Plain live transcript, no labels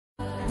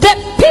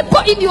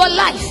people in your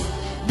life,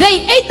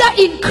 they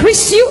either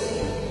increase you,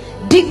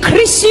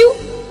 decrease you,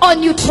 or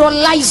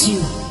neutralize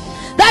you.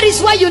 That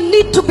is why you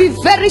need to be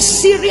very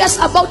serious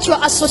about your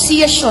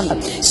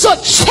association. So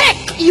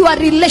check your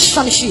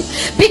relationship,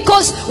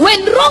 because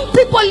when wrong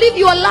people live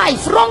your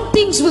life, wrong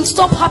things will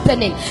stop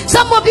happening.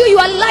 Some of you,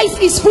 your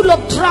life is full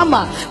of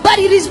drama, but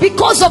it is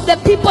because of the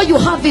people you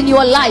have in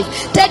your life.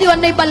 Tell your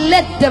neighbor,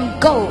 let them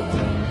go.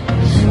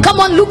 Come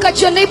on, look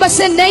at your neighbor,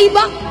 say,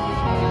 neighbor,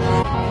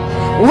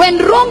 when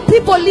wrong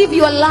people live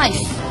your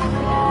life,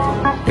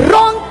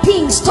 wrong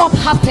things stop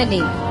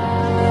happening.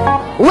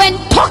 When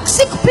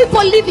toxic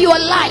people live your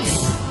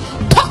life,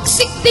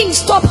 toxic things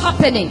stop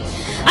happening.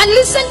 And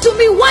listen to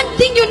me, one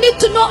thing you need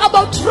to know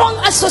about wrong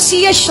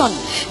association: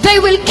 they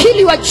will kill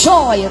your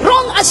joy.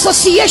 Wrong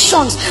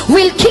associations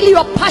will kill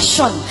your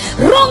passion.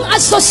 Wrong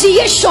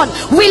association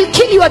will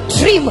kill your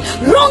dream.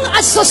 Wrong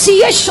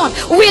association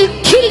will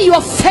kill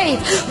your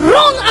faith.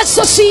 Wrong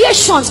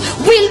associations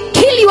will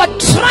kill your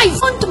drive.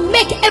 Don't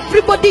make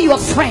everybody your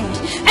friend.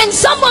 And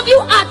some of you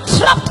are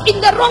trapped in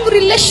the wrong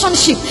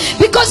relationship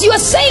because you are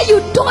saying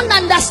you don't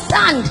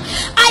understand.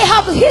 I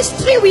have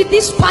history with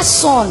this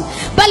person.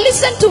 But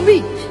listen to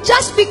me,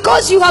 just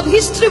because you have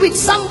history with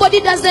somebody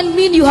doesn't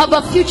mean you have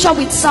a future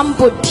with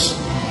somebody.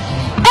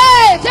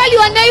 Hey, tell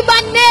your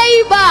neighbor,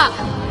 neighbor,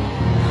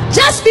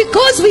 just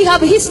because we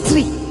have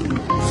history,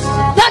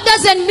 that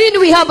doesn't mean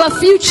we have a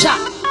future.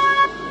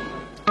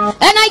 And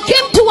I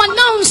came to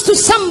announce to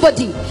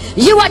somebody,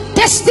 your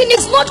destiny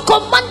is not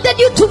commanded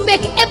you to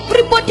make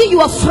everybody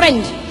your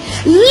friend.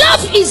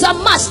 Love is a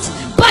must,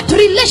 but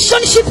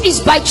relationship is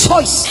by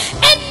choice.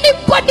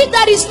 Anybody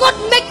that is not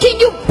making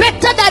you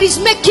better, that is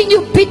making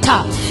you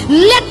bitter,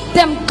 let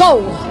them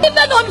go.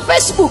 Even on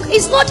Facebook,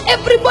 it's not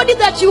everybody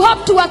that you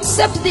have to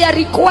accept their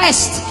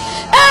request.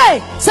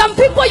 Hey, some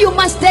people you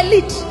must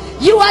delete.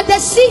 You are the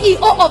CEO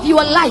of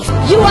your life.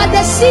 You are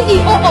the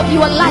CEO of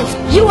your life.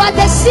 You are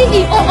the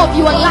CEO of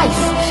your life.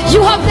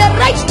 You have the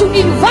right to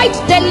invite,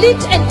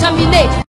 delete, and terminate.